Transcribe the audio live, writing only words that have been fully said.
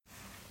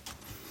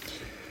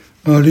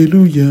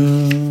Alleluia,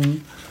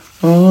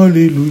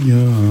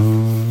 Alleluia,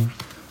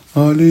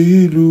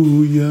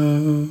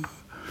 Alleluia,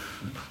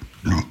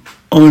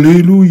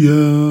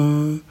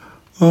 Alleluia,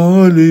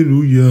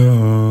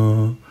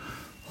 Alleluia,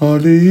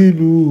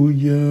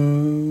 Alleluia.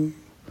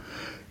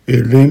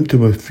 A lamp to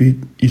my feet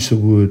is a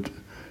word,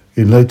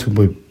 a light to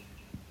my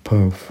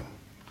path.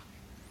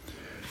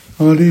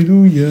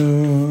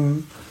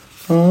 Alleluia,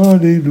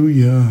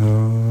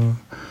 Alleluia,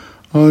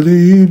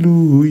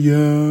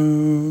 Alleluia.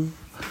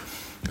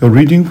 A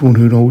reading from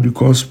the Holy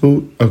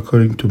Gospel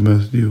according to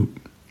Matthew.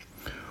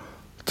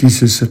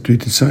 Jesus said to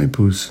his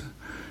disciples,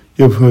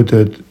 "You have heard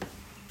that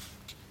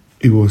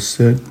it was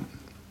said,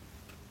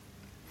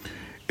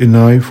 an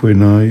eye for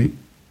an eye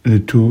and a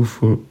tooth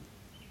for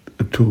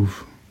a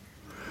tooth.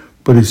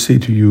 But I say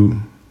to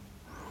you,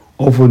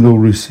 offer no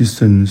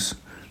resistance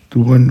to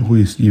one who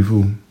is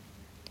evil.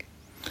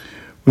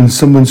 When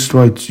someone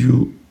strikes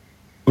you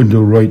on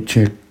the right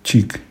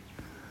cheek,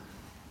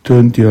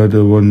 turn the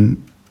other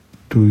one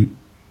to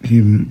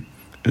him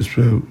as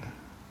well.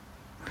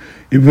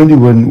 If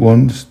anyone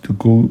wants to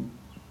go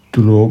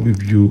to law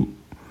with you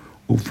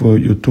over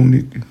your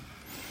tunic,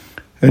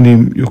 hand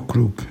him your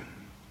cloak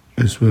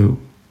as well.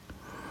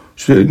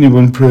 Should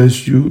anyone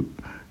press you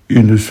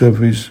in the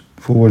service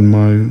for 1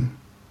 mile,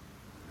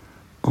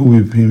 go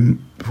with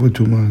him for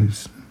 2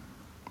 miles.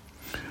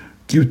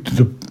 Give to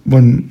the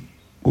one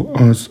who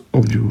asks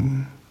of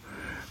you,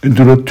 and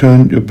do not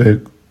turn your back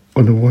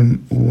on the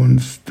one who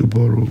wants to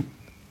borrow."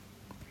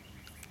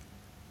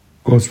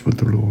 Gospel of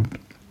the Lord.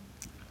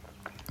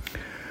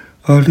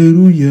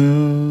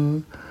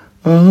 Alleluia,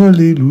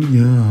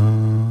 Alleluia,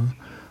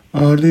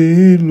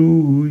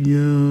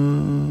 Alleluia.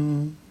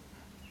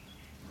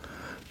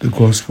 The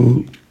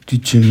Gospel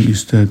teaching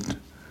is that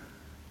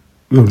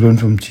we have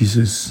learned from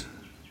Jesus,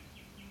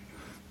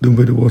 no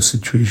matter what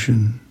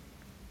situation,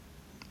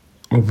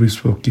 always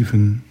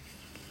forgiven,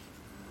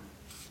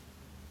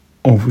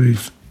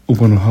 always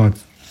open our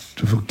heart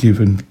to forgive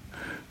and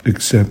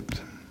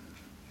accept.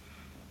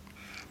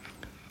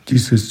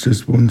 Jesus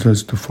just wants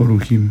us to follow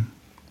him.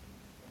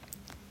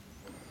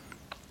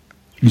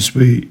 His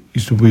way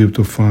is the way of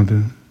the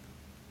Father.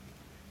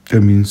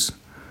 That means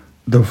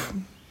love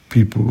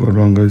people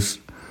around us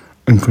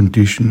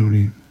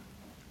unconditionally.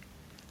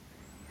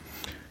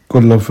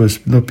 God loves us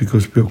not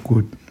because we are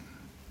good,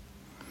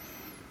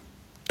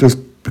 just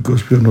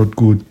because we are not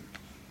good.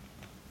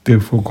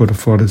 Therefore, God the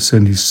Father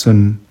sent his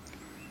Son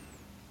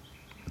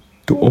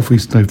to offer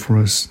his life for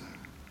us.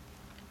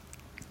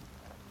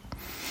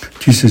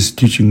 Jesus is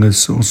teaching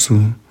us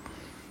also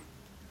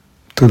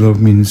to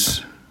love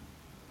means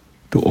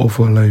to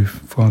offer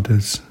life for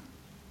others.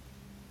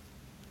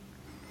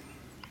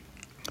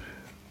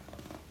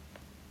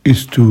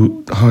 It's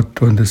too hard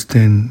to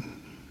understand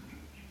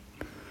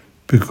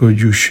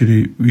because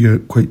usually we are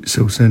quite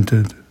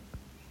self-centered.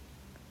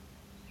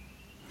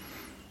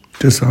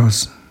 Just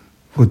ask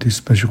for this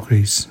special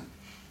grace.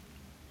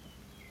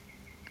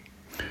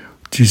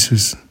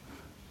 Jesus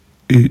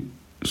is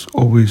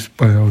always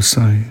by our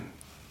side.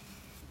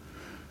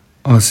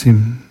 Ask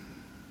him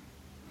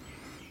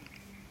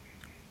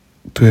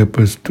to help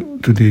us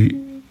today,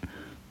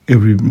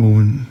 every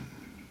moment,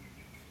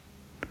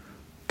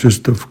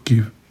 just to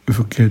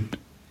forget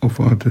of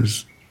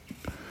others,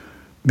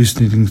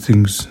 misleading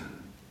things.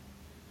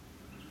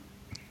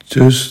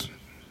 Just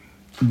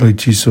like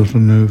Jesus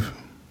on earth,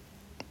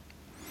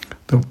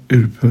 love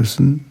every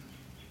person,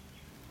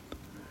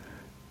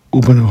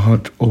 open our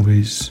heart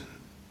always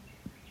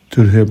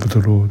to the help of the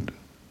Lord.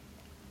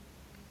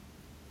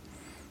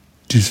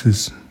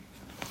 Jesus,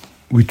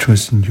 we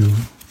trust in you.